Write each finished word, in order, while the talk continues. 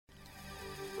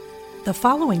The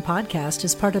following podcast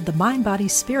is part of the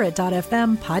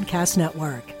MindBodySpirit.fm podcast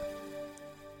network.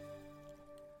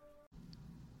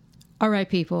 All right,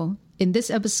 people. In this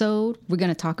episode, we're going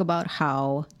to talk about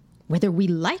how, whether we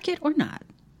like it or not,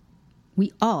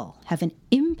 we all have an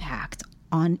impact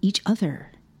on each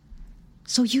other.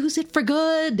 So use it for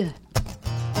good.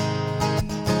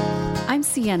 I'm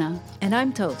Sienna. And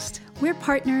I'm Toast. We're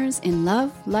partners in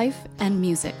love, life, and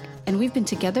music. And we've been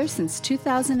together since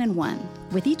 2001.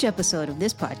 With each episode of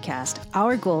this podcast,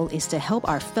 our goal is to help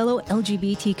our fellow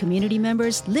LGBT community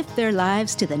members lift their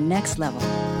lives to the next level.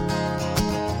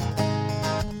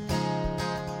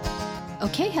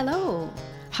 Okay, hello.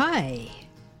 Hi.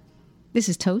 This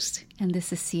is Toast. And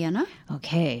this is Sienna.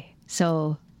 Okay,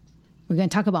 so we're going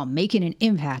to talk about making an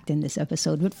impact in this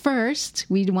episode. But first,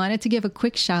 we wanted to give a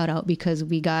quick shout out because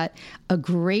we got a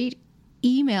great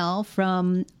email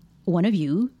from one of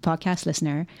you, podcast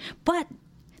listener, but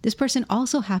this person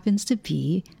also happens to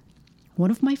be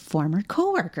one of my former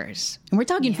coworkers. And we're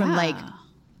talking from like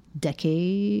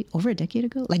over a decade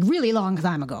ago, like really long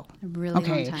time ago. A really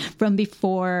long time. From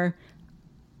before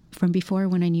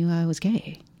when I knew I was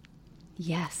gay.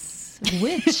 Yes.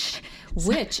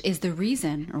 Which is the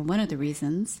reason, or one of the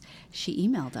reasons, she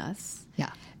emailed us.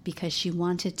 Yeah. Because she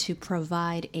wanted to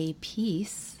provide a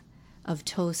piece of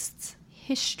Toast's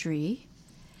history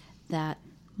that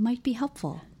might be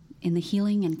helpful in the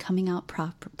healing and coming out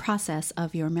process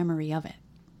of your memory of it.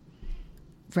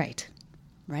 Right.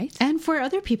 Right? And for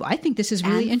other people. I think this is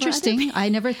really interesting. I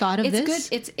never thought of this.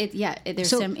 It's good. There's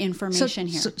some information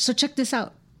here. So check this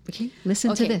out. Okay,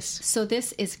 listen to this. So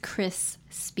this is Chris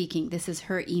speaking. This is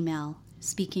her email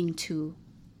speaking to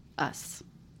us.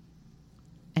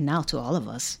 And now to all of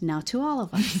us.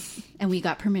 And we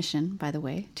got permission, by the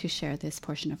way, to share this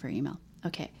portion of her email.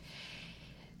 Okay.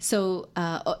 So,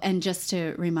 and just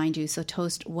to remind you, so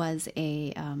Toast was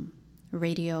a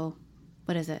radio,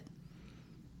 what is it?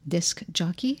 Disc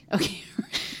jockey? Okay.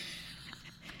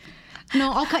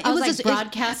 No,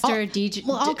 broadcaster, DJ,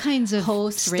 all kinds of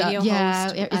host, stuff. radio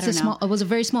yeah, host. It was a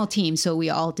very small team, so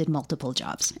we all did multiple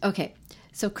jobs. Okay.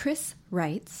 So Chris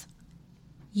writes,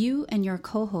 you and your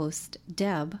co-host,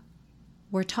 Deb,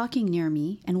 were talking near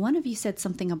me, and one of you said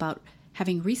something about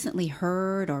having recently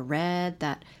heard or read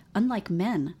that, unlike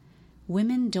men,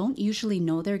 women don't usually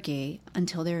know they're gay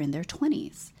until they're in their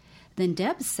 20s. Then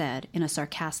Deb said in a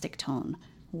sarcastic tone,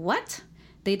 "What?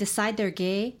 They decide they're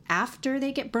gay after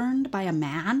they get burned by a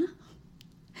man?"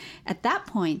 At that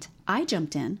point, I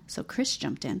jumped in, so Chris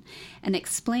jumped in, and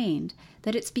explained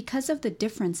that it's because of the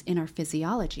difference in our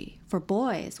physiology. For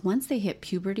boys, once they hit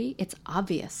puberty, it's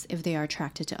obvious if they are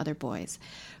attracted to other boys.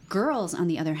 Girls, on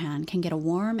the other hand, can get a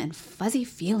warm and fuzzy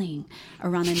feeling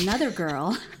around another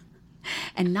girl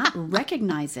and not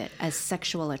recognize it as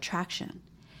sexual attraction.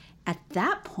 At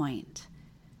that point,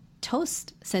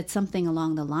 Toast said something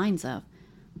along the lines of,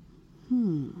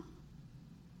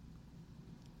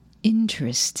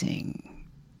 Interesting.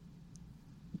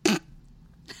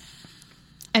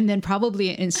 And then probably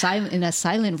in a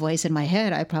silent voice in my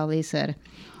head, I probably said,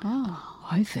 "Oh,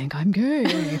 I think I'm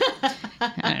gay."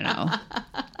 I don't know.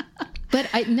 But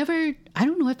I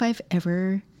don't know if I've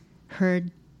ever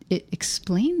heard it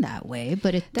explained that way,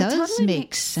 but it does totally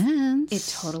make sense.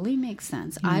 It totally makes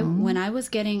sense.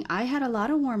 Mm-hmm. I had a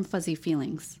lot of warm, fuzzy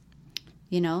feelings,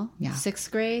 Yeah. 6th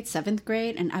grade, 7th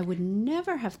grade, and I would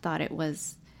never have thought it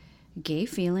was gay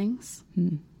feelings.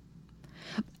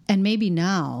 And maybe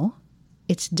now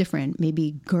it's different.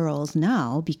 Maybe girls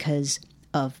now, because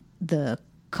of the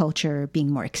culture being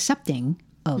more accepting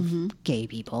of gay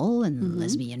people and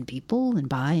lesbian people and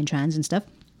bi and trans and stuff.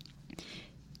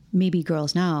 Maybe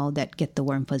girls now that get the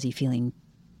warm, fuzzy feeling,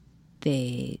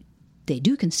 they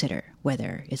do consider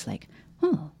whether it's like,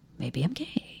 oh, maybe I'm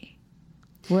gay.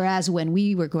 Whereas when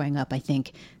we were growing up, I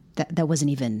think that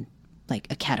wasn't even like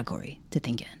a category to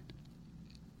think in.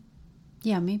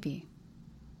 Yeah, maybe.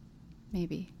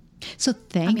 So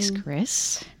thanks,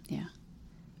 Chris. Yeah.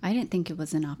 I didn't think it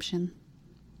was an option.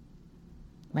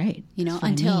 Right.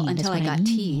 Until I got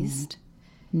teased.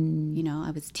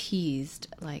 I was teased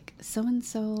like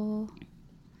so-and-so,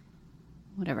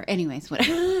 whatever. Anyways,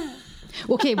 whatever.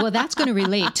 Okay, well, that's going to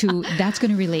relate to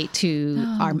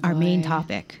our main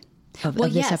topic of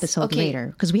this episode later,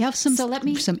 because we have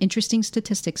some interesting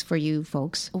statistics for you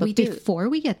folks. But before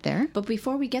we get there,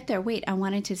 wait, I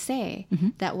wanted to say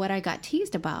that what I got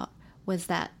teased about was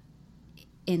that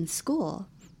in school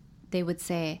they would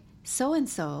say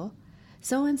so-and-so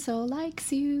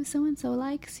likes you, so-and-so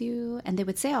likes you. And they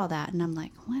would say all that. And I'm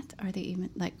like, what are they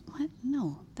even, like, what?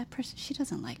 No, that person, she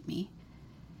doesn't like me.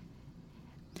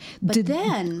 But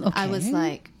then I was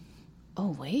like,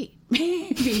 oh, wait,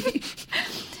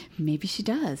 maybe she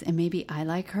does. And maybe I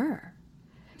like her.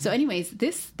 So anyways,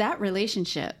 that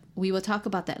relationship, we will talk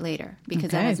about that later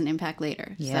because that has an impact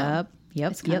later. Yep. So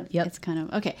it's kind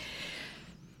of, okay.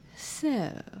 So,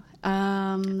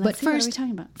 let's see, what are we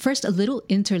talking about? First, a little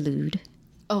interlude.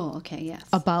 Oh, okay, yes.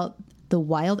 About the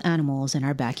wild animals in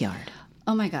our backyard.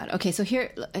 Oh my God. Okay, so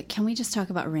here, can we just talk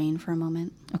about rain for a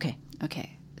moment? Okay.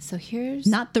 Okay, so here's...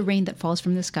 Not the rain that falls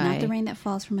from the sky. Not the rain that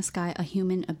falls from a sky,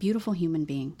 a beautiful human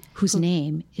being. Whose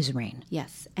name is Rain.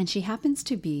 Yes, and she happens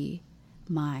to be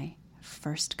my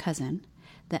first cousin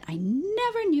that I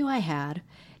never knew I had.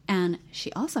 And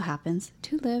she also happens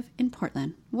to live in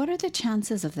Portland. What are the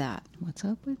chances of that? What's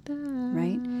up with that?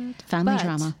 Right? Family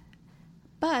drama.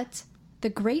 But the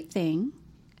great thing,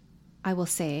 I will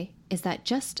say, is that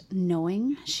just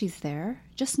knowing she's there,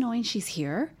 just knowing she's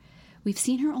here, we've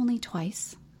seen her only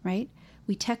twice, right?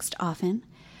 We text often,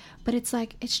 but it's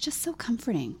just so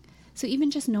comforting. So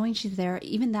even just knowing she's there,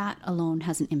 even that alone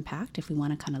has an impact. If we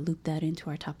want to kind of loop that into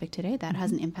our topic today, that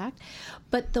has an impact.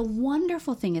 But the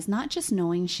wonderful thing is not just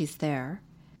knowing she's there.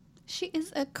 She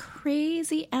is a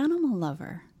crazy animal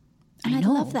lover. And I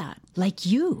love that. Like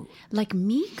you. Like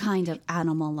me kind of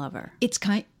animal lover.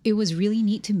 It was really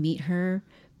neat to meet her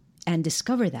and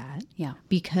discover that. Yeah.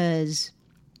 Because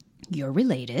you're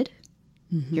related.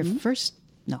 Mm-hmm. You're first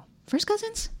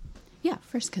cousins? Yeah,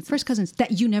 first cousins. First cousins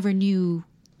that you never knew.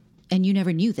 And you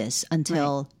never knew this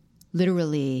until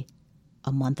literally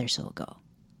a month or so ago.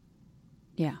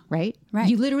 Yeah. Right? Right.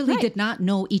 You literally did not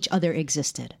know each other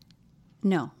existed.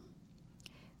 No,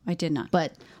 I did not.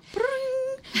 But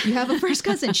you have a first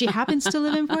cousin. She happens to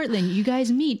live in Portland. You guys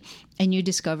meet and you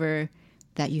discover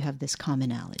that you have this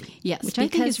commonality. Yes. Which I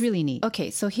think is really neat.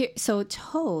 Okay. So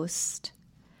Toast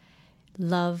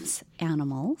loves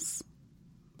animals.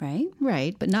 Right?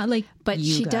 Right, but not like But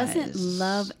you she guys. doesn't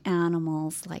love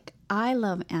animals like I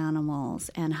love animals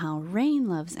and how Rain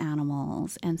loves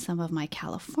animals and some of my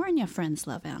California friends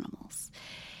love animals.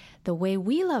 The way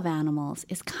we love animals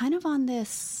is kind of on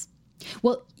this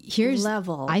here's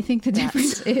level. I think the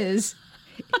difference is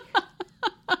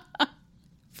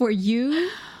for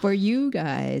you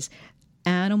guys,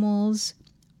 animals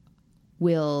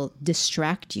will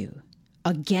distract you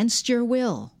against your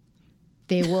will.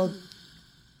 They will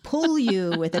pull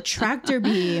you with a tractor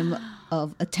beam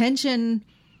of attention,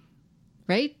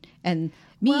 right? And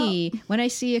me, when I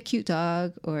see a cute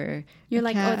dog or You're a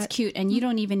like, cat, oh, it's cute. And you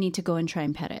don't even need to go and try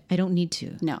and pet it. I don't need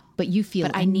to. No. But you feel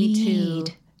But I need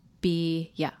to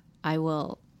be, I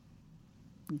will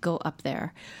go up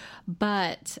there.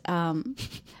 But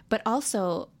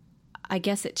also, I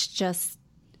guess it's just,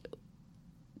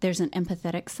 there's an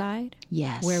empathetic side.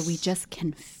 Yes. Where we just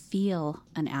can feel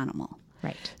an animal.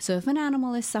 Right. So if an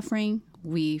animal is suffering,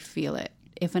 we feel it.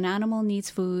 If an animal needs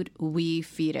food, we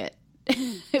feed it.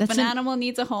 If an animal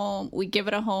needs a home, we give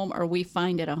it a home or we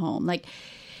find it a home.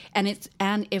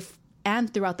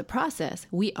 And throughout the process,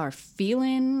 we are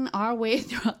feeling our way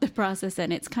throughout the process,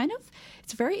 and it's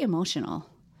very emotional.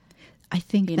 I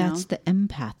think that's the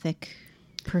empathic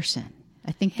person.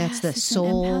 I think that's the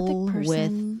soul with.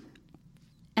 And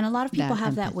a lot of people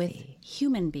have that with empathy.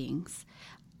 human beings.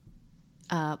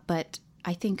 But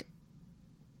I think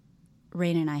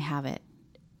Rain and I have it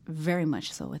very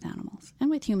much so with animals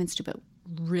and with humans too, but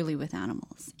really with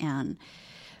animals. And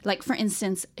like, for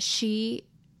instance, she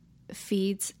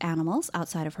feeds animals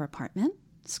outside of her apartment,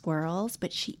 squirrels,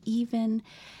 but she even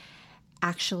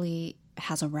actually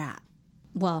has a rat.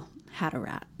 Well, had a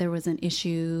rat. There was an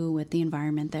issue with the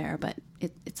environment there, but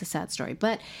it's a sad story.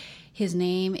 But his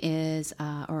name is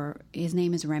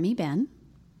Remy Ben.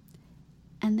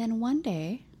 And then one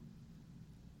day,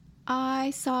 I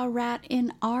saw a rat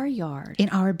in our yard. In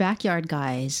our backyard,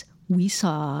 guys, we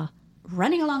saw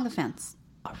running along the fence.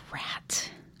 a rat.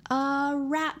 A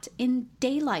rat in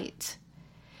daylight.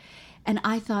 And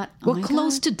I thought, oh my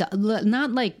Close God. to,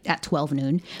 not like at 12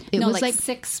 noon. It No, was like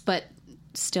 6, but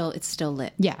it's still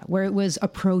lit. Yeah, where it was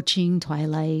approaching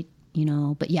twilight,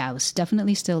 But yeah, it was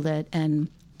definitely still lit and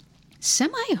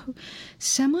semi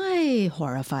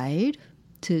horrified.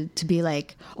 To be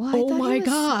like, oh my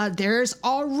God, there's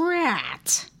a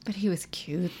rat. But he was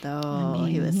cute, though.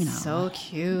 He was so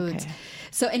cute. Okay.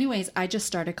 So anyways, I just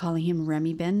started calling him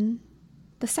Remy Ben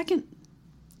the second.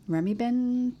 Remy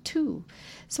Ben 2.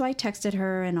 So I texted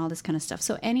her and all this kind of stuff.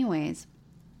 So anyways,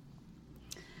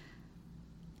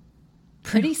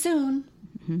 pretty soon,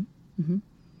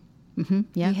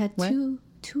 Yeah, we had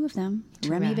two of them.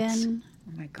 Remy rats. Ben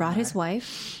brought his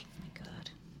wife. God.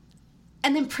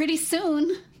 And then pretty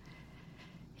soon,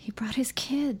 he brought his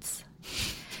kids.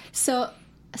 So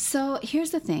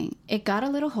here's the thing. It got a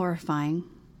little horrifying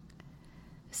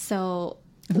So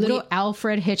Little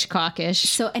Alfred Hitchcockish.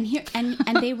 So and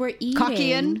they were eating.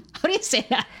 Cockian? How do you say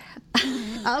that?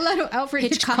 A little Alfred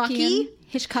Hitchcockian.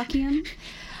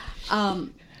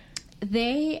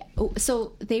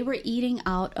 They were eating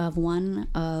out of one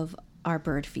of our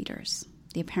bird feeders.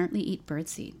 They apparently eat bird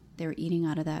seed. They were eating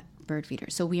out of that bird feeder.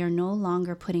 So we are no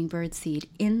longer putting bird seed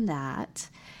in that.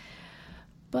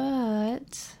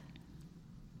 But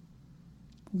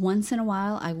once in a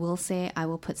while, I will say I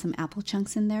will put some apple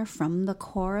chunks in there from the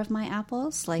core of my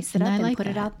apple, slice it up and put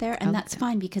it out there. And that's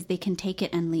fine because they can take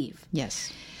it and leave.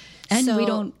 Yes. And so we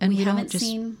don't just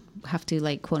seen, have to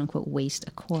like quote unquote waste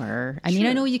a core. I mean,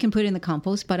 I know you can put it in the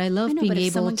compost, but I love being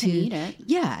able to eat it.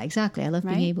 Yeah, exactly. I love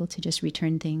being able to just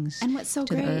return things and what's so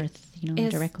to great the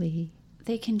earth, directly.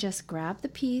 They can just grab the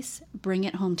piece, bring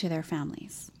it home to their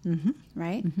families,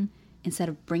 right? Mm-hmm. Instead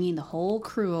of bringing the whole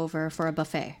crew over for a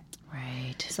buffet.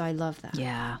 Right. So I love that.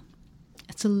 Yeah.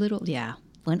 It's a little,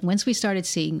 Once we started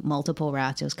seeing multiple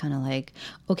rats, it was kind of like,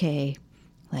 okay,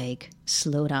 like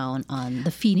slow down on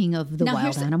the feeding of the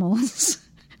wild animals.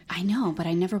 I know, but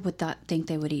I never would think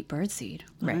they would eat birdseed.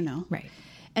 I don't know. Right.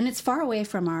 And it's far away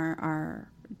from our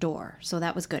door, so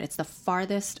that was good. It's the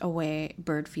farthest away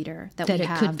bird feeder that we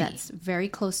have that's very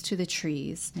close to the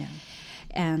trees. Yeah.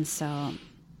 And so,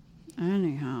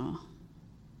 anyhow,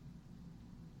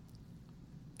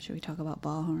 should we talk about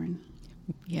Ballhorn?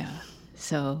 Yeah.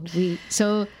 So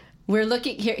we're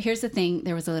looking here. Here's the thing.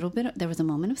 There was a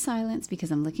moment of silence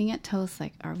because I'm looking at Toast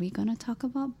like, are we going to talk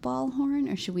about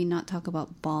Ballhorn or should we not talk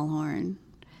about Ballhorn?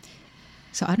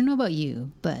 So I don't know about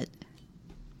you, but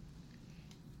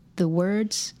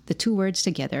the two words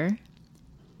together,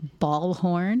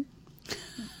 Ballhorn,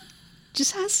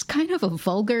 just has kind of a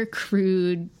vulgar,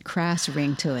 crude, crass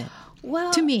ring to it.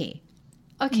 Well, to me.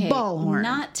 Okay. Ballhorn.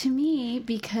 Not to me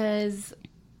because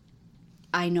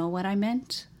I know what I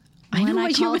meant.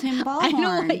 I called him Ballhorn. I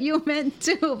know what you meant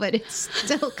too, but it's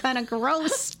still kind of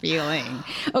gross feeling.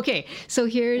 Okay, so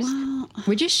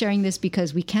we're just sharing this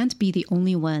because we can't be the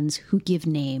only ones who give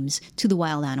names to the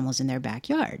wild animals in their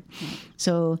backyard.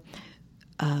 So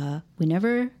we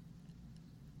never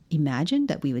imagined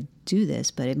that we would do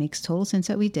this, but it makes total sense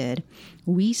that we did.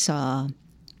 We saw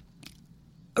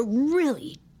a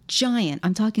really giant,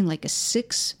 I'm talking like a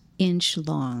 6-inch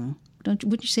long,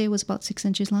 would you say it was about 6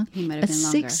 inches long? He might have been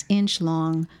longer. 6-inch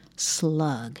long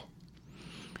slug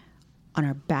on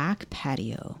our back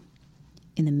patio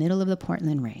in the middle of the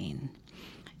Portland rain.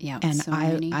 Yeah,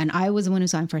 and I was the one who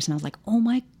saw him first, and I was like, "Oh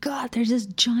my God, there's this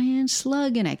giant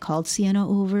slug!" And I called Sienna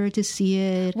over to see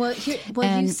it. Well,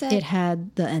 and you said it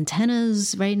had the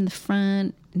antennas right in the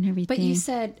front and everything. But you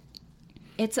said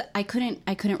I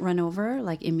couldn't run over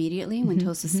like immediately when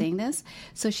Toast was saying this.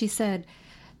 So she said,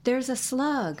 "There's a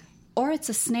slug." Or it's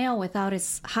a snail without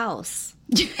its house.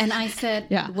 And I said,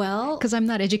 well... Because I'm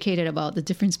not educated about the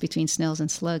difference between snails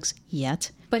and slugs yet.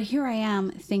 But here I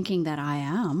am thinking that I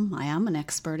am an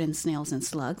expert in snails and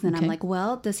slugs. And I'm like,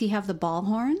 well, does he have the ball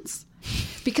horns?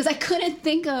 Because I couldn't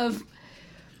think of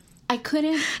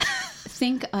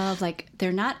like,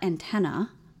 they're not antenna,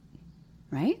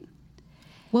 right?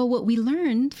 Well, what we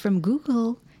learned from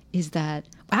Google is that...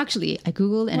 Actually, I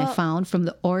Googled and I found from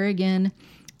the Oregon...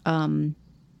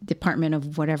 Department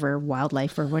of whatever,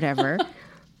 wildlife or whatever,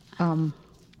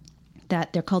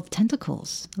 that they're called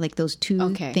tentacles. Like those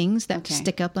two things that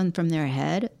stick up from their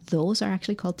head, those are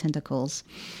actually called tentacles.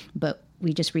 But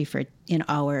we just referred, in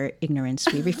our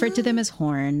ignorance, we referred to them as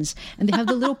horns. And they have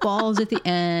the little balls at the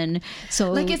end.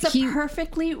 So like it's a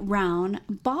perfectly round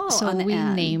ball on the end. So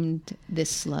we named this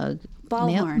slug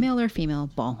Ballhorn. Male or female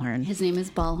Ballhorn. His name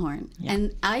is Ballhorn. Yeah.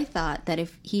 And I thought that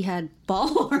if he had ball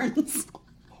horns...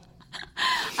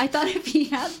 I thought if he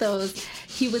had those,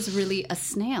 he was really a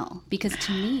snail. Because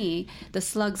to me, the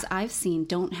slugs I've seen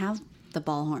don't have the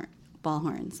ball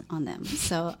horns on them.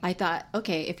 So I thought,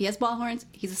 okay, if he has ball horns,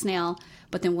 he's a snail.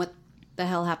 But then what the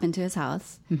hell happened to his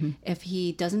house? Mm-hmm. If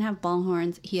he doesn't have ball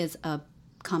horns, he is a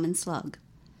common slug.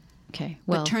 Okay.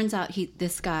 Well, but turns out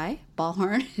this guy,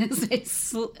 Ballhorn,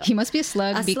 is he must be a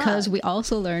slug because we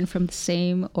also learned from the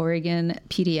same Oregon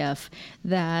PDF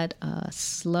that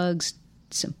slugs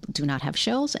do not have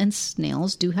shells and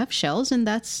snails do have shells, and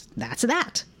that's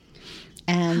that.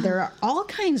 And there are all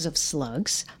kinds of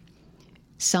slugs,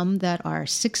 some that are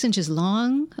 6 inches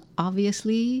long,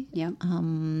 obviously. Yep.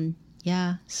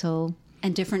 So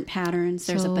and different patterns.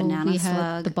 There's a banana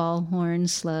slug, the Ballhorn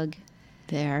slug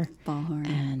there. Ballhorn.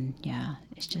 And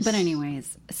it's just... But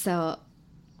anyways,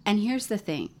 and here's the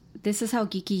thing. This is how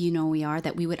geeky we are,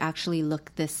 that we would actually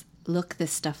look this look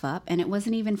this stuff up, and it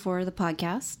wasn't even for the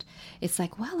podcast. It's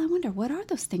like, well, I wonder, what are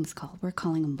those things called? We're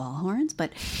calling them ball horns,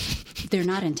 but they're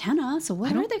not antenna. So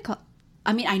what are they called?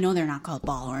 I mean, I know they're not called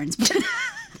ball horns, but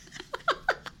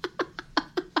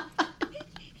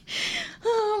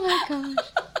oh my gosh.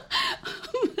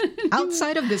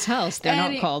 Outside of this house, they're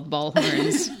not called ball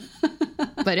horns.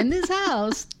 But in this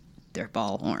house, they're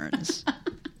ball horns.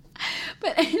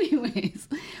 But anyways,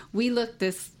 we looked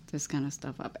this kind of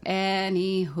stuff up.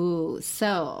 Anywho,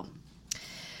 so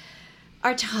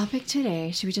our topic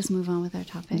today, should we just move on with our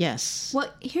topic? Yes.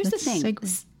 Well, here's the thing.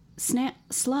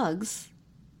 Slugs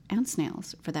and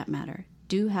snails, for that matter,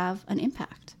 do have an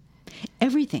impact.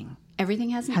 Everything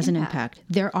has an impact.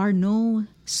 There are no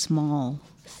small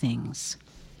things.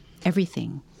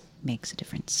 Everything makes a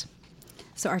difference.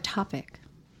 So our topic.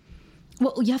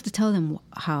 Well, you have to tell them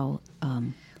how...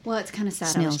 well, it's kind of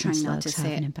sad. I was trying not to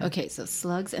say it. Okay, so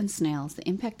slugs and snails, the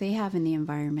impact they have in the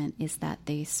environment is that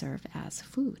they serve as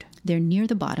food. They're near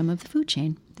the bottom of the food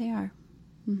chain. They are.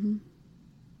 Mm-hmm.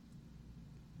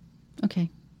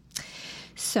 Okay.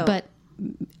 So,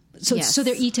 yes. So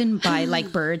they're eaten by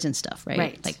like birds and stuff, right?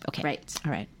 Right. Like, okay. Right.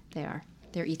 All right. They are.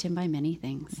 They're eaten by many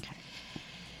things. Okay.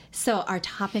 So our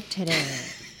topic today.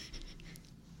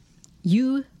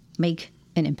 You make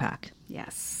an impact.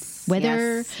 Yes.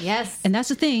 Whether. Yes. And that's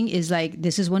the thing is like,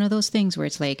 this is one of those things where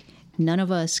it's like, none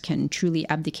of us can truly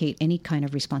abdicate any kind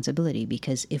of responsibility,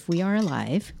 because if we are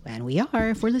alive, and we are,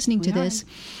 if we're listening to this,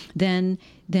 then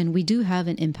we do have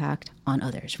an impact on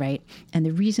others, right? And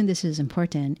the reason this is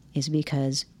important is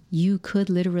because you could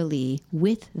literally,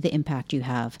 with the impact you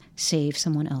have, save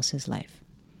someone else's life.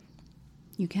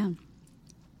 You can.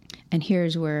 And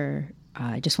here's where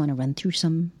I just want to run through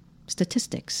some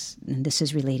statistics. And this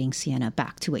is relating, Sienna,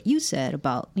 back to what you said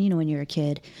about, when you were a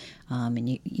kid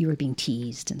and you were being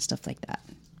teased and stuff like that,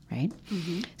 right?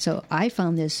 Mm-hmm. So I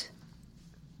found this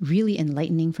really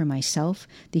enlightening for myself.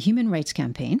 The Human Rights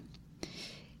Campaign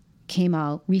came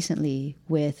out recently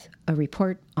with a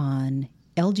report on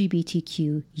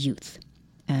LGBTQ youth.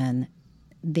 And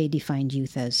they defined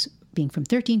youth as being from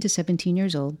 13 to 17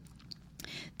 years old.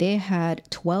 They had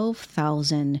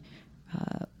 12,000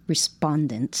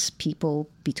 respondents, people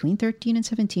between 13 and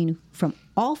 17 from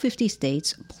all 50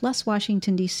 states, plus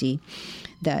Washington, D.C.,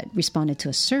 that responded to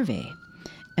a survey.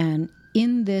 And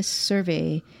in this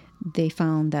survey, they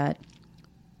found that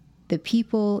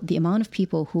the amount of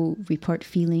people who report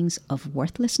feelings of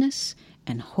worthlessness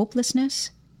and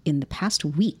hopelessness in the past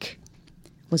week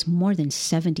was more than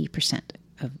 70%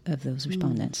 of those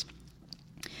respondents.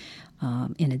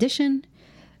 In addition,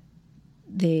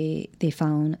 they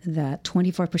found that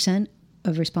 24%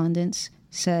 of respondents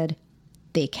said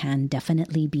they can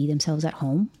definitely be themselves at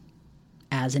home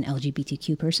as an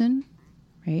LGBTQ person,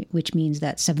 right? Which means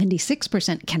that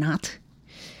 76% cannot.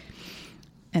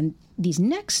 And these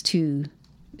next two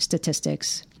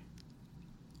statistics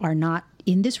are not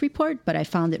in this report, but I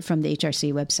found it from the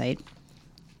HRC website.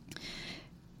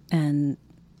 And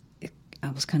I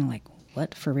was kind of like,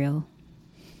 what, for real?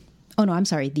 Oh, no, I'm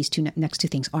sorry. These next two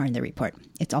things are in the report.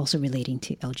 It's also relating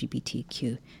to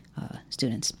LGBTQ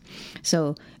students.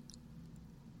 So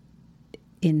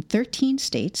in 13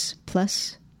 states,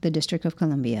 plus the District of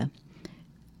Columbia,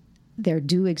 there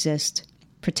do exist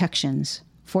protections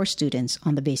for students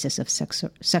on the basis of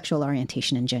sexual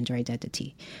orientation and gender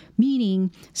identity,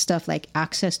 meaning stuff like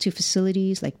access to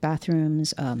facilities like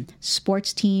bathrooms,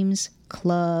 sports teams,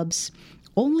 clubs.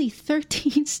 Only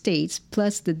 13 states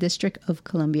plus the District of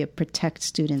Columbia protect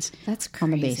students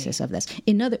on the basis of this.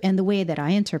 And the way that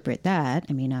I interpret that,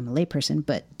 I mean, I'm a layperson,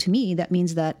 but to me, that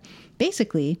means that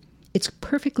basically it's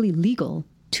perfectly legal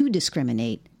to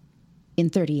discriminate in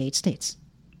 38 states.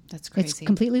 That's crazy. It's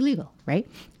completely legal, right?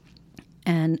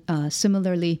 And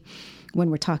similarly, when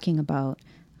we're talking about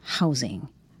housing,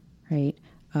 right?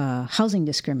 Housing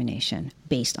discrimination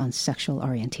based on sexual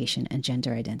orientation and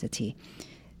gender identity.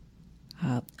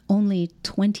 Only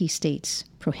 20 states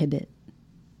prohibit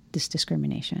this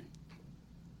discrimination.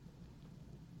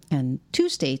 And 2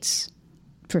 states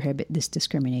prohibit this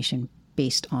discrimination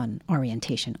based on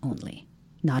orientation only,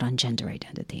 not on gender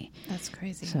identity. That's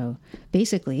crazy. So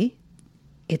basically,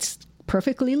 it's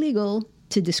perfectly legal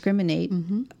to discriminate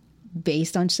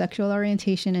based on sexual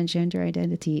orientation and gender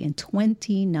identity in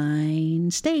 29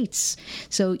 states.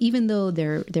 So even though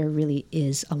there really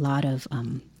is a lot of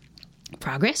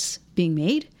progress being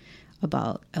made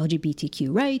about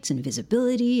LGBTQ rights and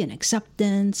visibility and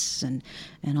acceptance and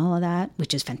all of that,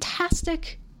 which is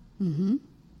fantastic. Mm-hmm.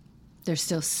 There's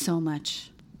still so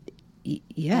much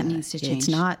that needs to change.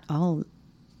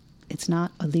 It's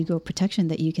not a legal protection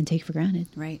that you can take for granted.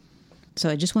 Right. So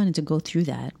I just wanted to go through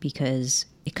that because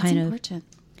it kind of important.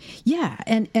 Yeah,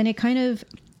 and it kind of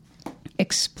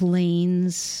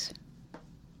explains,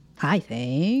 I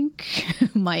think,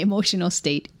 my emotional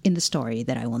state in the story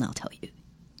that I will now tell you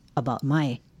about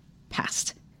my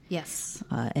past. Yes.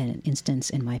 An instance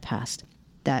in my past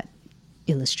that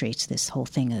illustrates this whole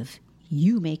thing of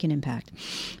you make an impact.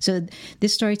 So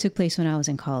this story took place when I was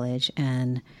in college,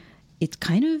 and it's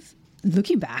kind of,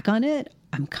 looking back on it,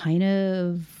 I'm kind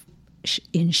of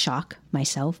in shock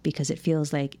myself because it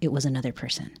feels like it was another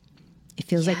person. It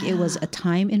feels like it was a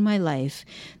time in my life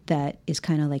that is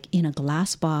kind of like in a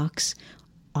glass box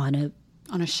on a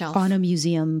shelf, on a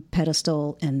museum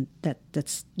pedestal, and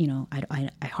that's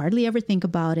I hardly ever think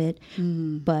about it,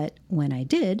 but when I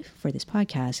did for this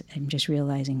podcast, I'm just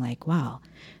realizing like, wow,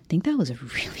 I think that was a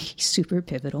really super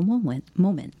pivotal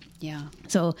moment. Yeah.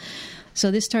 So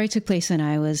this story took place when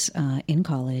I was in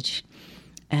college,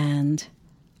 and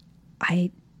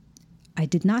I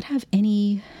did not have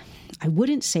any. I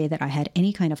wouldn't say that I had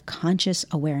any kind of conscious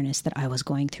awareness that I was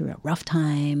going through a rough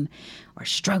time or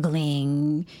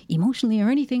struggling emotionally or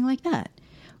anything like that.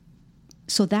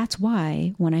 So that's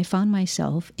why when I found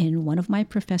myself in one of my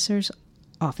professor's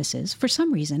offices, for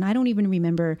some reason, I don't even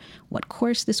remember what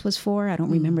course this was for. I don't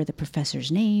remember the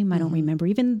professor's name. I don't remember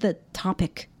even the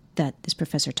topic that this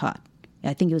professor taught.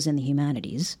 I think it was in the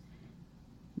humanities.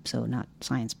 So not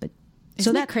science, but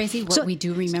Isn't that crazy what we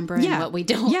do remember and what we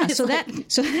don't? Yeah, so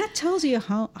that tells you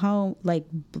how like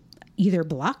either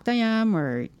blocked I am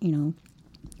or,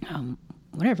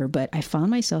 whatever. But I found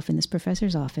myself in this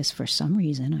professor's office for some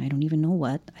reason. I don't even know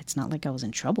what. It's not like I was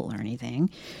in trouble or anything.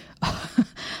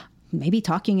 Maybe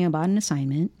talking about an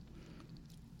assignment.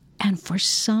 And for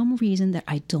some reason that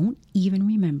I don't even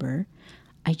remember,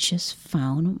 I just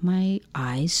found my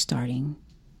eyes starting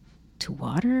to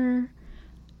water,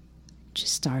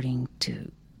 just starting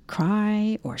to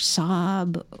cry or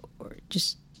sob or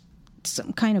just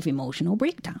some kind of emotional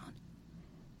breakdown.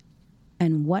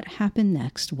 And what happened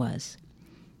next was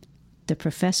the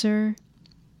professor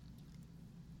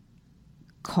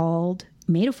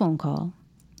made a phone call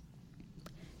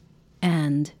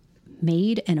and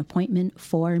made an appointment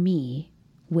for me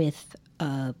with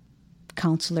a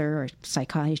counselor or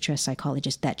psychiatrist,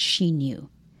 psychologist that she knew.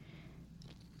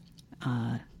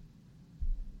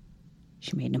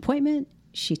 She made an appointment.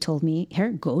 She told me, here,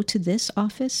 go to this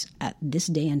office at this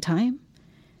day and time.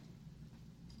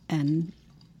 And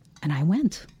I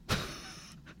went.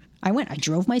 I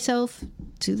drove myself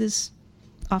to this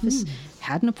office,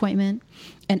 had an appointment.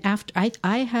 And after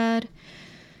I had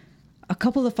a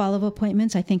couple of follow-up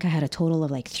appointments. I think I had a total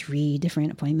of like 3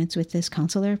 different appointments with this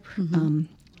counselor.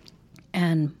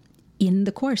 And in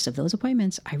the course of those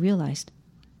appointments, I realized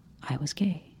I was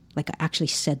gay. Like I actually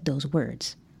said those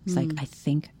words. It's like, I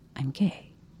think I'm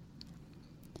gay.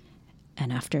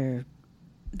 And after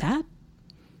that,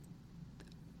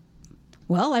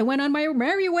 well, I went on my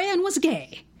merry way and was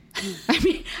gay. I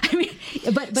mean,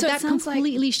 but so that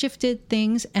completely shifted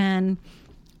things. And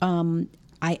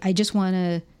I just want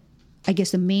to, I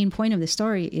guess the main point of the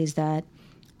story is that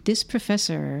this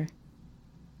professor,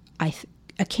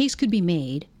 a case could be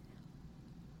made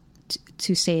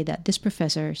to say that this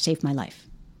professor saved my life.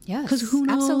 Yes, because who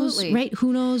knows, absolutely. Right?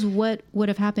 Who knows what would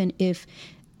have happened if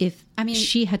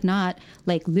she had not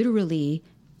like literally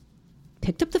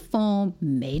picked up the phone,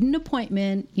 made an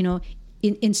appointment,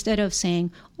 instead of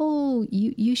saying, "Oh,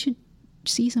 you should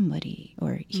see somebody,"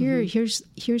 or here's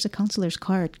a counselor's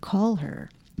card, call her.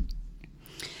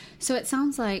 So it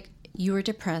sounds like you were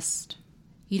depressed.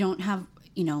 You don't have,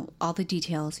 all the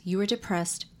details. You were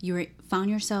depressed. You found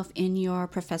yourself in your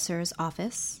professor's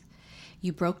office.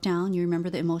 You broke down. You remember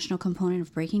the emotional component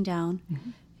of breaking down.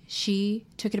 She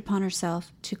took it upon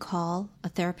herself to call a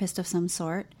therapist of some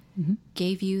sort,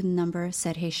 gave you the number,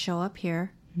 said, "Hey, show up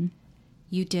here."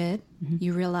 You did.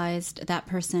 You realized that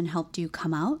person helped you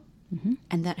come out,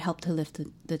 and that helped to lift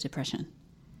the depression.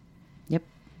 Yep.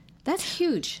 That's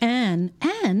huge. And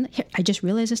here, I just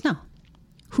realized this now.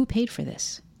 Who paid for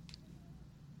this?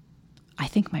 I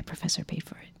think my professor paid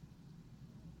for it.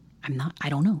 I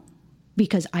don't know.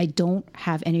 Because I don't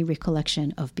have any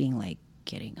recollection of being like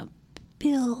getting a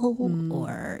bill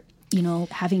or,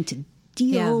 having to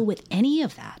deal with any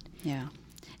of that. Yeah.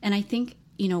 And I think,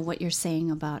 what you're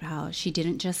saying about how she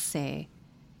didn't just say,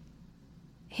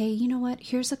 "Hey, you know what?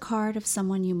 Here's a card of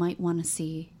someone you might want to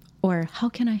see." Or, "How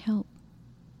can I help?"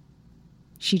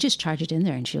 She just charged it in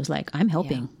there and she was like, "I'm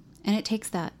helping." Yeah. And it takes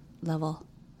that level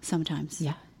sometimes.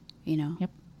 Yeah.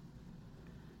 Yep.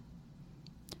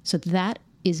 So that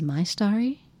is my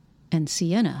story, and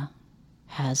Sienna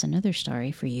has another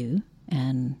story for you.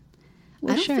 And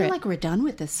we'll I don't share feel it. like we're done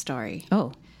with this story.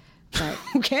 Oh, But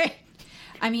okay.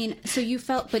 I mean, so you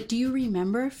felt, but do you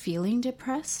remember feeling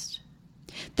depressed?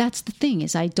 That's the thing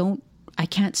is I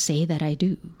can't say that I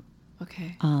do.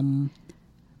 Okay. But,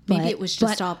 Maybe it was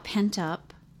just all pent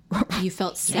up. You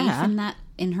felt safe Yeah.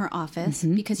 in her office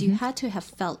because you had to have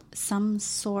felt some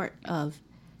sort of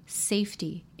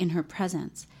safety in her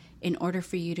presence in order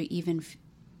for you to even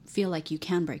feel like you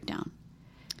can break down.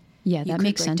 Yeah, You that could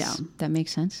makes break sense. down. That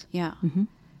makes sense. Yeah.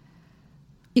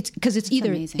 It's because it's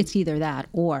amazing. either that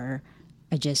or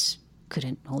I just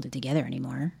couldn't hold it together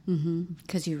anymore.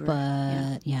 Because you were.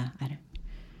 But yeah, I don't.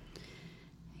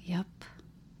 Yep.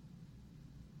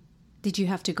 Did you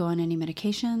have to go on any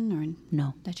medication or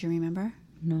No, that you remember?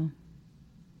 no.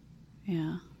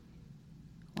 Yeah.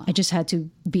 I just had to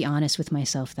be honest with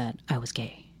myself that I was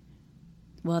gay.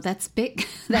 Well, that's big.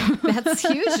 That's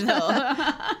huge, though.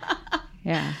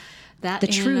 Yeah. That The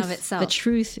in truth and of itself. The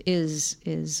truth is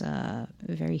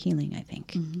very healing, I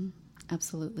think.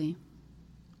 Absolutely.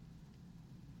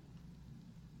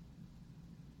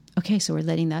 Okay, so we're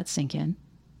letting that sink in.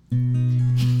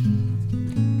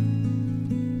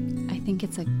 I think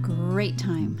it's a great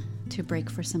time to break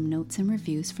for some notes and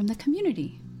reviews from the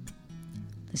community.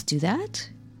 Let's do that,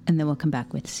 and then we'll come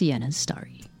back with Sienna's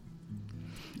story.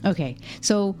 Okay,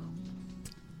 so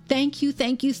thank you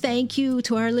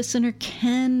to our listener,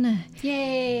 Ken.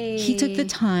 Yay! He took the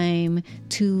time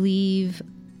to leave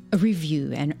a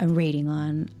review and a rating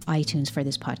on iTunes for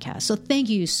this podcast. So thank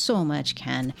you so much,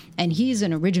 Ken. And he's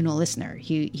an original listener.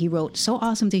 He wrote, "So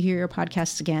awesome to hear your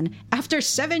podcasts again after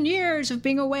 7 years of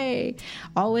being away.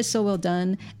 Always so well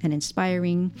done and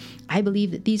inspiring. I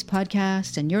believe that these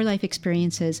podcasts and your life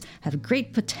experiences have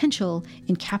great potential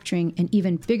in capturing an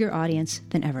even bigger audience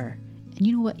than ever." And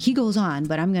you know what? He goes on,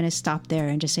 but I'm going to stop there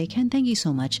and just say, Ken, thank you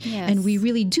so much. Yes. And we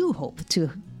really do hope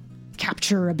to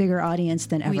capture a bigger audience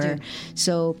than We ever. do.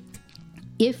 So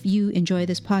if you enjoy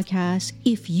this podcast,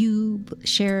 if you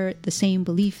share the same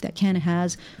belief that Ken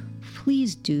has,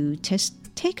 please do just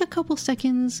take a couple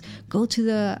seconds, go to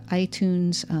the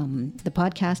iTunes, the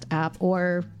podcast app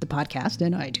or the podcast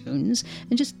in iTunes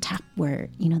and just tap where,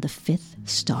 the 5th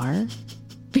star.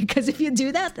 Because if you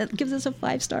do that, that gives us a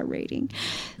 5-star rating.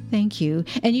 Thank you.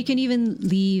 And you can even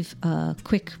leave a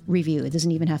quick review. It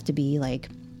doesn't even have to be like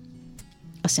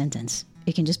a sentence.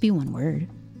 It can just be one word.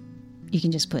 You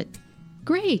can just put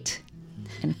great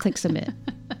and click submit.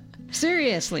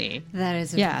 Seriously. That is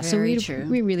So very true.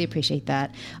 we really appreciate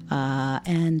that.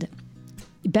 And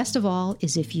best of all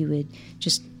is if you would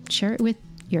just share it with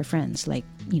your friends, like,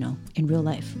 in real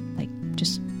life. Like,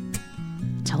 just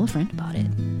tell a friend about it.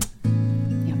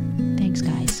 Yep. Thanks,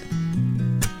 guys.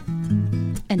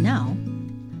 And now,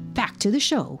 back to the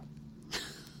show.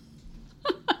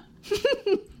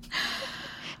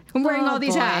 I'm wearing all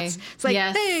these boy. hats. It's like,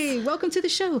 Yes. hey, welcome to the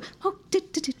show. Oh,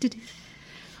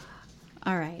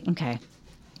 All right. Okay.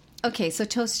 Okay, so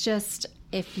Toast just,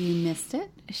 if you missed it,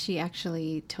 she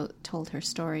actually told her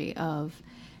story of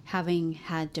having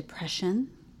had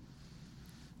depression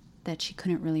that she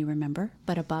couldn't really remember,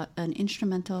 but about an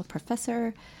instrumental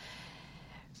professor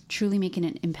truly making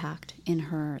an impact in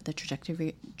the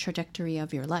trajectory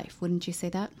of your life. Wouldn't you say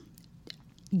that?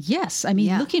 Yes. I mean,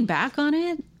 Yeah. looking back on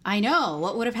it, I know.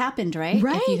 What would have happened, right?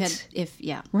 Right.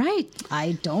 Yeah. right.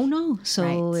 I don't know. So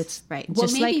Right. it's right. Well,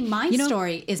 just maybe like, my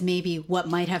story is maybe what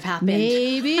might have happened.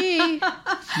 Maybe. Maybe.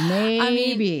 I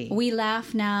mean, we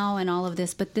laugh now and all of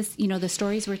this, but this, the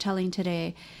stories we're telling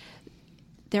today,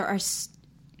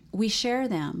 we share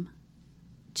them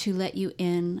to let you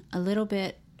in a little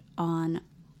bit on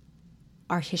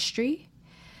our history,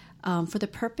 for the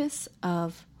purpose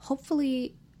of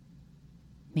hopefully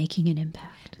making an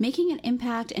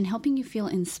impact and helping you feel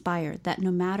inspired that no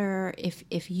matter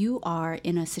if you are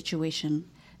in a situation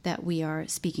that we are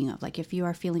speaking of, like if you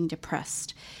are feeling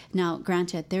depressed. Now,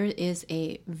 granted, there is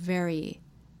a very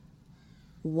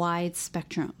wide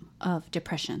spectrum of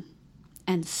depression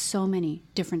and so many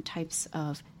different types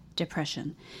of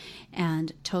depression.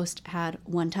 And Toast had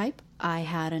one type, I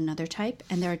had another type,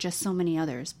 and there are just so many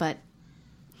others. But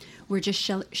we're just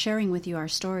sharing with you our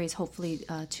stories, hopefully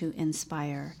to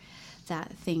inspire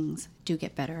that things do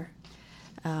get better.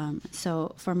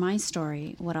 So for my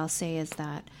story, what I'll say is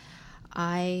that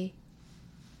I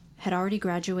had already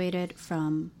graduated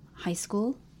from high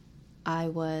school. I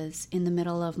was in the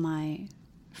middle of my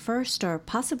first or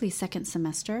possibly second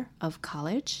semester of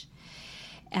college.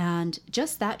 And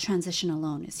just that transition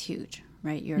alone is huge,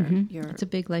 right? It's a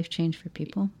big life change for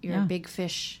people. You're a big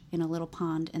fish in a little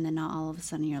pond, and then now all of a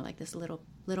sudden you're like this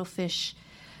little fish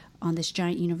on this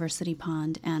giant university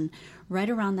pond. And right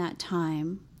around that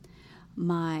time,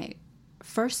 my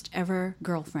first ever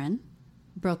girlfriend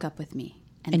broke up with me.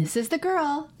 And this is the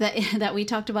girl that we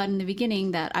talked about in the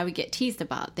beginning that I would get teased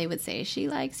about. They would say, she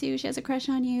likes you, she has a crush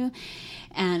on you.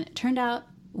 And it turned out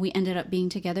we ended up being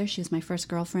together. She was my first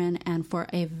girlfriend, and for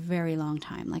a very long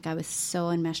time. Like, I was so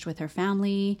enmeshed with her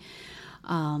family.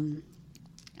 I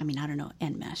mean, I don't know,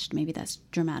 enmeshed. Maybe that's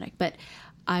dramatic. But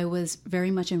I was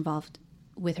very much involved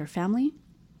with her family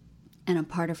and a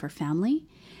part of her family.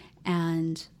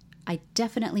 And I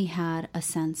definitely had a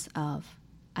sense of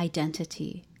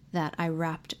identity that I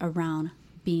wrapped around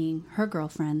being her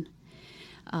girlfriend,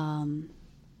 and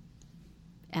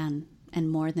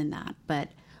more than that. But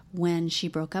when she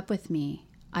broke up with me,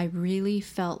 I really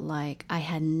felt like I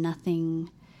had nothing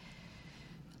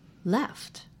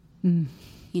left. You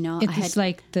know, It's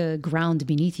like the ground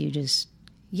beneath you just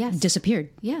disappeared.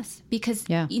 Yes, because,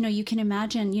 you know, you can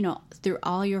imagine, you know, through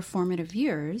all your formative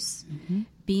years,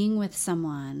 being with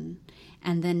someone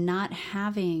and then not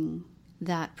having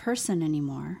that person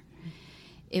anymore,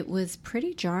 it was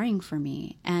pretty jarring for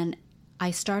me. And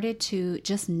I started to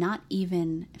just not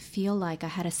even feel like I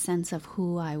had a sense of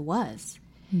who I was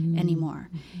anymore.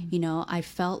 You know, I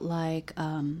felt like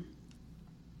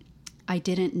I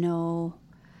didn't know.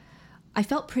 I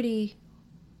felt pretty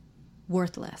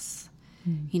worthless.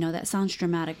 You know, that sounds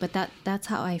dramatic, but that's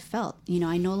how I felt. You know,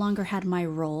 I no longer had my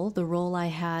role, the role I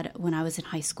had when I was in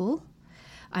high school.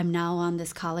 I'm now on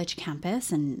this college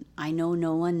campus, and I know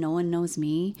no one knows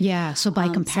me. Yeah, so by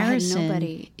comparison,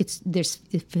 nobody. There's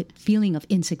a feeling of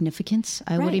insignificance,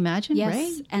 I would imagine, yes.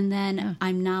 right? And then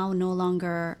I'm now no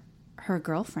longer her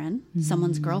girlfriend,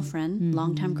 someone's girlfriend,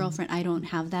 longtime girlfriend. I don't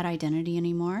have that identity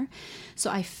anymore. So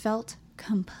I felt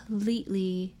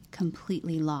completely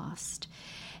lost.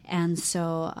 And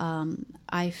so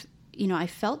I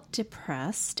felt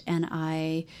depressed, and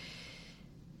I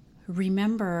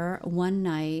remember one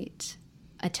night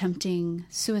attempting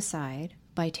suicide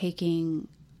by taking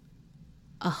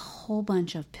a whole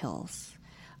bunch of pills.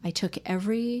 I took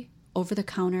every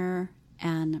over-the-counter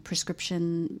and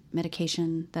prescription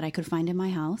medication that I could find in my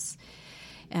house.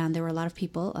 And there were a lot of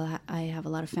people. I have a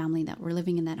lot of family that were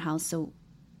living in that house, so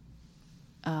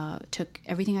took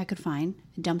everything I could find,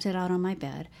 dumped it out on my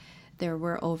bed. There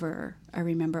were over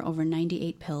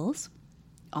 98 pills,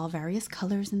 all various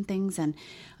colors and things, and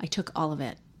I took all of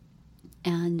it.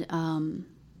 And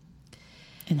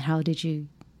how did you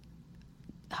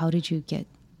get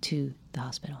to the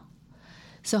hospital?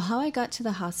 So how I got to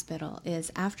the hospital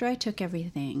is after I took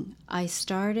everything, I was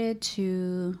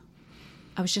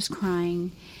just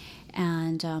crying,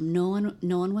 and no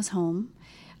one was home.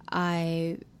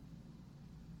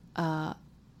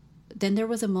 Then there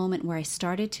was a moment where I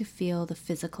started to feel the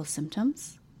physical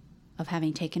symptoms of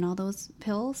having taken all those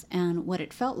pills. And what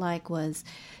it felt like was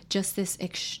just this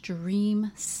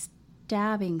extreme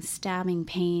stabbing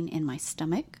pain in my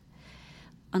stomach,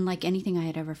 unlike anything I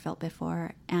had ever felt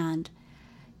before. And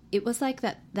it was like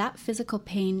that physical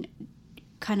pain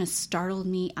kind of startled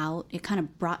me out. It kind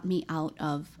of brought me out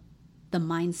of the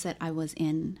mindset I was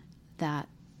in that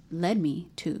led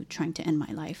me to trying to end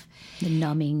my life. The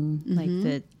numbing, like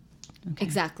the... Okay.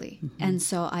 Exactly. And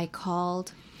so I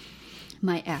called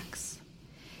my ex,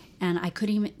 and I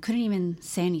couldn't even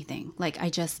say anything. Like, I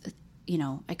just,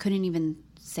 I couldn't even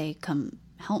say, come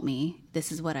help me.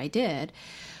 This is what I did.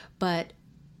 But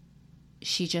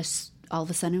she just all of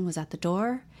a sudden was at the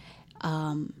door,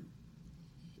 and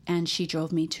she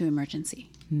drove me to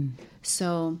emergency.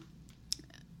 So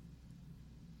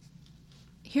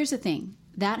here's the thing.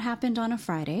 That happened on a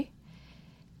Friday,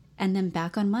 and then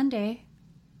back on Monday,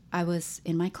 I was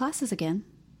in my classes again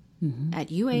at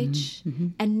UH,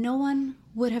 and no one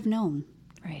would have known.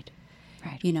 Right.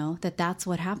 That's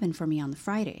what happened for me on the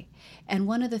Friday. And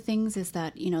one of the things is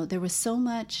that, there was so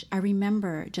much, I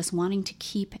remember just wanting to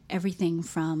keep everything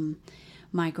from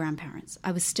my grandparents.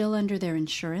 I was still under their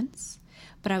insurance,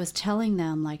 but I was telling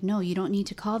them, like, no, you don't need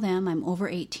to call them. I'm over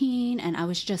 18. And I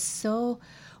was just so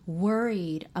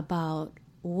worried about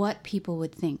what people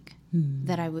would think.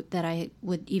 That I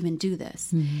would even do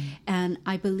this. And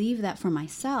I believe that for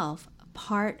myself,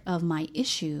 part of my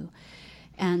issue,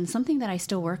 and something that I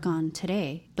still work on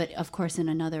today, but of course in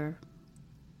another...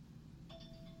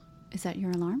 Is that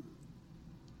your alarm?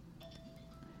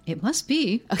 It must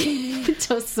be. Okay.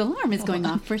 So the alarm is going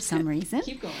off for some reason.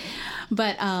 Keep going.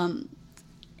 But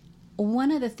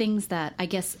one of the things that I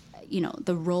guess,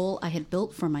 the role I had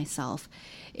built for myself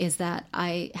is that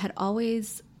I had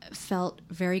always felt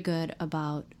very good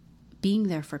about being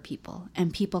there for people,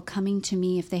 and people coming to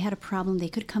me. If they had a problem, they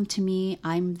could come to me.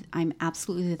 I'm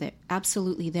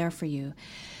absolutely there for you.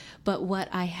 But what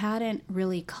I hadn't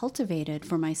really cultivated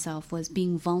for myself was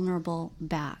being vulnerable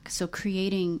back. So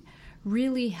creating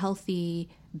really healthy,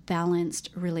 balanced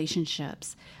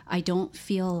relationships. I don't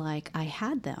feel like I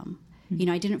had them. You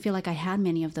know, I didn't feel like I had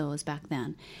many of those back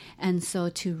then. And so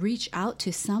to reach out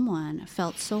to someone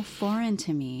felt so foreign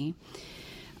to me.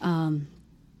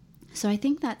 So I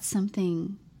think that's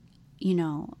something, you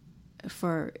know,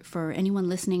 for anyone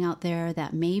listening out there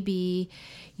that maybe,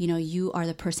 you know, you are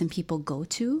the person people go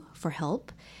to for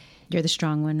help. You're the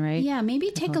strong one, right? Yeah, maybe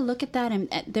take a look at that. And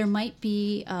there might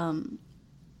be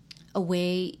a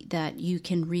way that you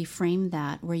can reframe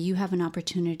that, where you have an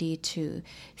opportunity to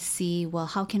see, well,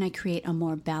 how can I create a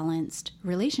more balanced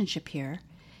relationship here?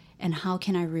 And how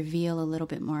can I reveal a little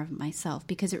bit more of myself?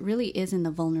 Because it really is in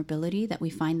the vulnerability that we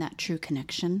find that true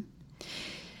connection.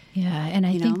 Yeah, and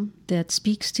I think that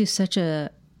speaks to such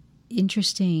a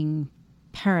interesting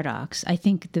paradox. I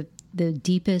think the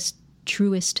deepest,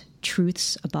 truest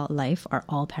truths about life are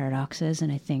all paradoxes,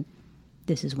 and I think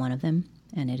this is one of them,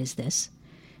 and it is this.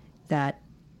 That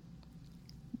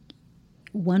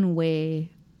one way,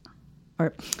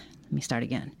 or let me start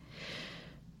again.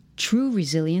 True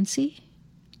resiliency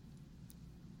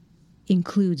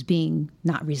includes being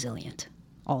not resilient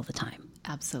all the time.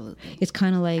 Absolutely. It's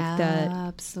kind of like that.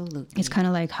 Absolutely. It's kind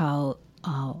of like how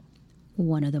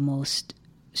one of the most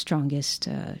strongest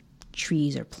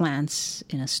trees or plants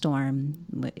in a storm,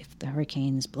 if the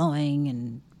hurricane's blowing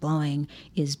and blowing,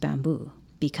 is bamboo.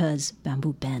 Because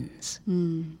bamboo bends.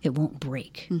 It won't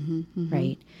break,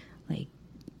 right? Like,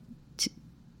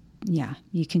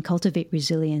 you can cultivate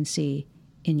resiliency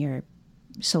in your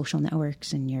social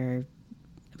networks and your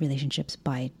relationships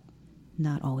by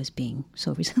not always being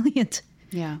so resilient.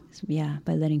 Yeah.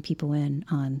 By letting people in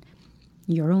on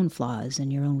your own flaws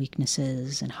and your own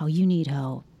weaknesses and how you need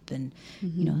help and,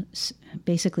 you know,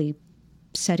 basically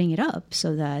setting it up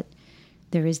so that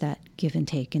there is that give and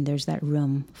take and there's that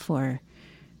room for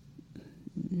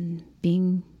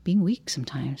being weak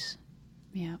sometimes.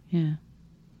 Yeah.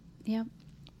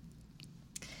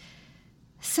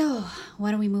 So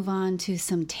why don't we move on to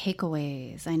some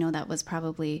takeaways? I know that was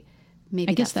probably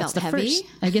maybe that felt heavy. First.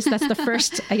 I guess that's the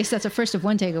first. I guess that's the first of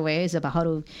one takeaway is about how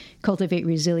to cultivate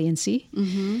resiliency.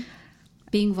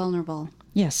 Being vulnerable.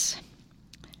 Yes.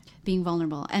 Being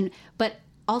vulnerable. But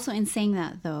also in saying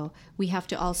that, though, we have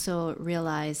to also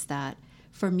realize that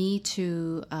for me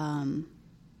to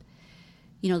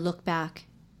look back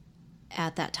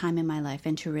at that time in my life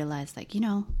and to realize, like,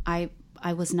 I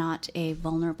was not a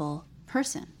vulnerable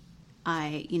person.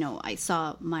 I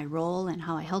saw my role and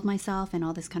how I held myself and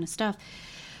all this kind of stuff.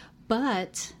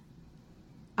 But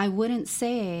I wouldn't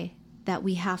say that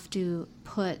we have to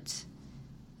put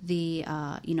the,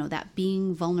 that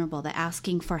being vulnerable, the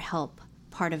asking for help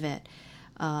part of it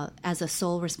as a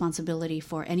sole responsibility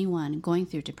for anyone going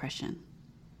through depression.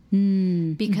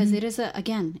 Because it is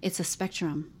it's a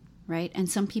spectrum, right? And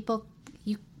some people,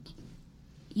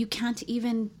 you can't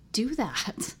even do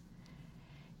that.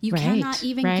 You cannot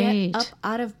even get up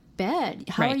out of bed.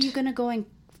 How are you going to go and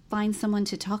find someone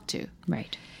to talk to?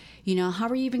 Right. How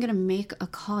are you even going to make a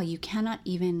call? You cannot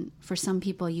even, for some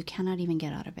people, you cannot even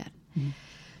get out of bed.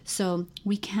 So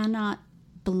we cannot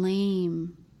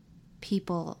blame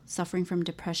people suffering from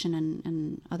depression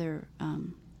and other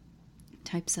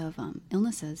types of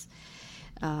illnesses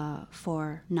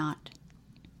for not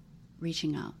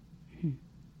reaching out.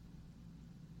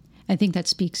 I think that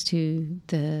speaks to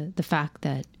the fact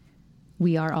that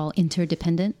we are all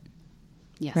interdependent.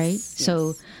 Yes. Right? Yes.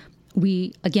 So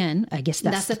we, again, I guess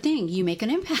that's the thing. You make an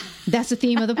impact. That's the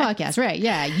theme of the podcast, right?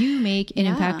 Yeah. You make an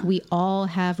impact. We all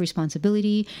have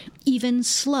responsibility. Even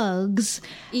slugs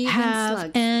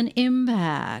have an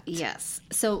impact. Yes.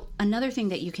 So another thing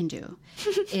that you can do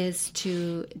is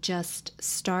to just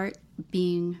start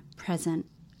being present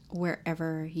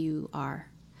wherever you are.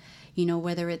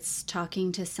 Whether it's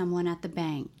talking to someone at the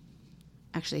bank.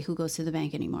 Actually, who goes to the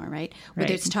bank anymore, right?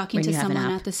 Whether it's talking to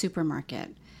someone at the supermarket.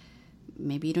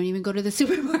 Maybe you don't even go to the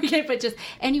supermarket, but just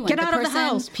anyone. Get out of the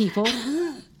house, people.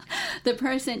 The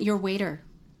person, your waiter,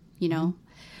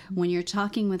 when you're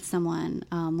talking with someone,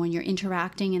 when you're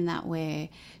interacting in that way,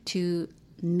 to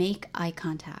make eye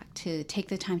contact, to take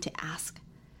the time to ask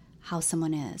how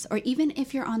someone is. Or even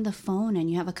if you're on the phone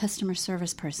and you have a customer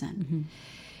service person,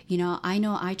 I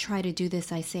know I try to do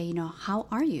this. I say, how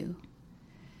are you?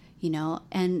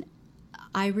 And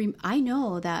I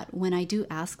know that when I do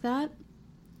ask that,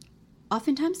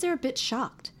 oftentimes they're a bit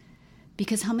shocked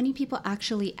because how many people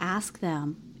actually ask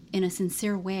them in a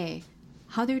sincere way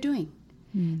how they're doing.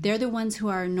 They're the ones who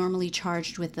are normally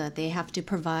charged with they have to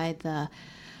provide the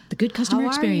The good customer How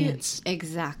are you? experience.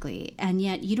 Exactly. And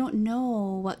yet you don't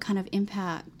know what kind of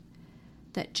impact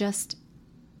that just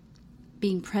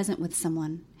being present with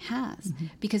someone has.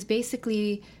 Because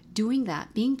basically doing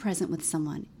that, being present with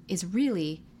someone, is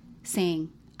really saying,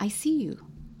 I see you.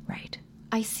 Right.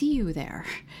 I see you there.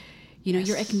 You know,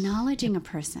 you're acknowledging a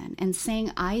person, and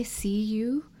saying, I see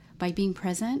you by being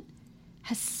present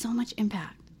has so much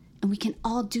impact. And we can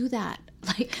all do that.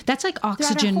 Like, that's like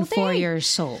oxygen whole for day. your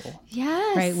soul.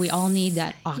 Yes. Right? We all need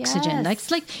that oxygen.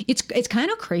 Yes. It's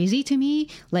kind of crazy to me,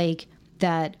 like,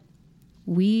 that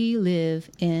we live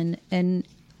in an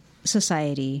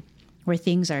society where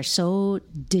things are so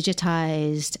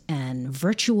digitized and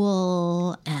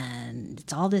virtual, and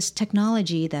it's all this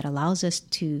technology that allows us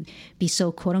to be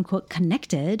so quote unquote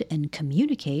connected and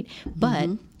communicate,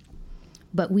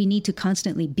 but we need to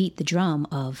constantly beat the drum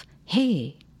of,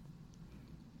 hey,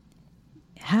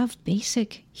 have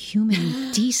basic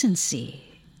human decency.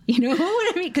 You know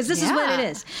what I mean? Because this is what it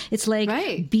is. It's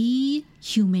like, be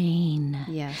humane.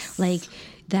 Yes. Like,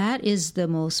 that is the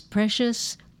most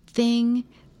precious thing.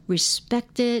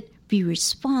 Respect it. Be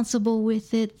responsible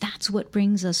with it. That's what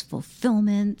brings us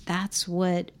fulfillment. That's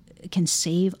what can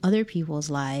save other people's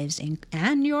lives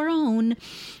and your own.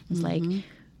 It's like,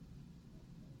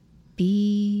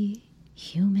 be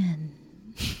human.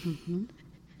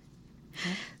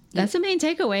 That's the main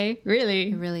takeaway,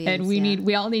 really. It really and is,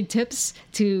 we all need tips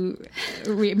to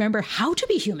remember how to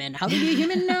be human. How to be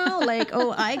human now? Like,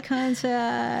 eye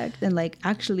contact, and like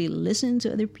actually listen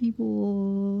to other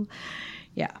people.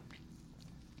 Yeah.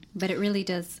 But it really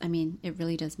does, it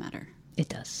really does matter. It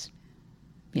does.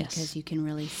 Yes. Because you can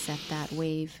really set that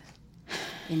wave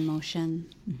in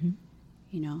motion,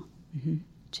 you know,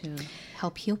 to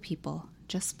help heal people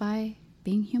just by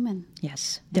being human.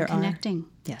 Yes. And connecting.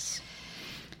 Yes.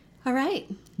 All right.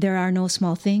 There are no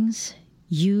small things.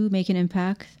 You make an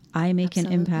impact. I make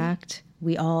an impact.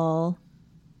 We all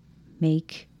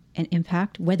make an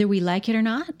impact, whether we like it or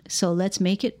not. So let's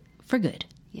make it for good.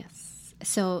 Yes.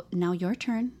 So now your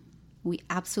turn. We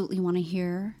absolutely want to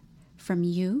hear from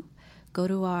you. Go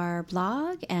to our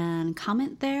blog and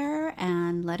comment there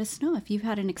and let us know if you've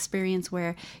had an experience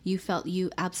where you felt you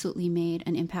absolutely made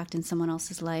an impact in someone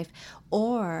else's life,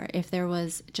 or if there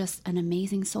was just an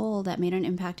amazing soul that made an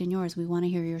impact in yours. We want to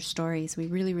hear your stories. We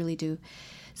really, really do.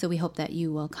 So we hope that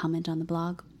you will comment on the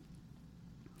blog.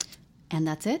 And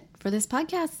that's it for this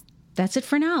podcast. That's it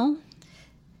for now.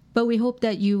 But we hope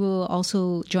that you will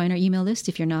also join our email list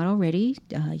if you're not already.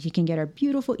 You can get our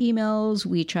beautiful emails.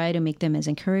 We try to make them as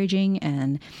encouraging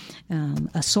and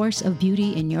a source of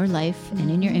beauty in your life and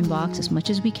in your inbox as much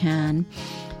as we can.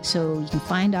 So you can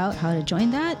find out how to join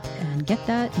that and get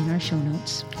that in our show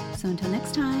notes. So until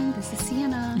next time, this is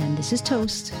Sienna. And this is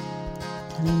Toast,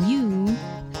 telling you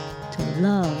to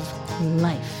love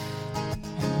life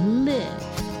and live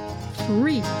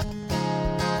free.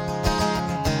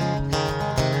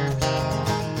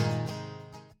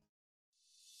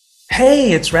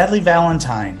 Hey, it's Radley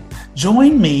Valentine.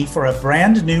 Join me for a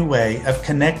brand new way of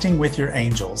connecting with your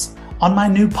angels on my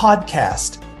new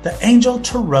podcast, The Angel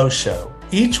Tarot Show.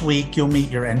 Each week, you'll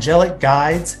meet your angelic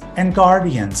guides and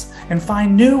guardians and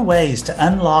find new ways to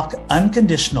unlock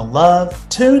unconditional love,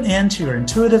 tune into your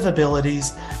intuitive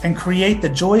abilities, and create the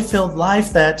joy-filled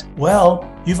life that,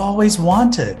 well, you've always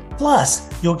wanted. Plus,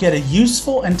 you'll get a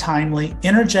useful and timely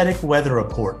energetic weather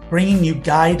report, bringing you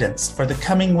guidance for the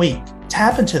coming week.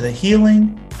 Tap into the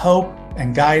healing, hope,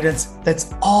 and guidance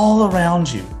that's all around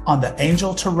you on the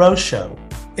Angel Tarot Show,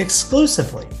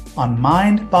 exclusively on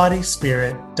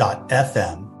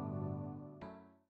mindbodyspirit.fm.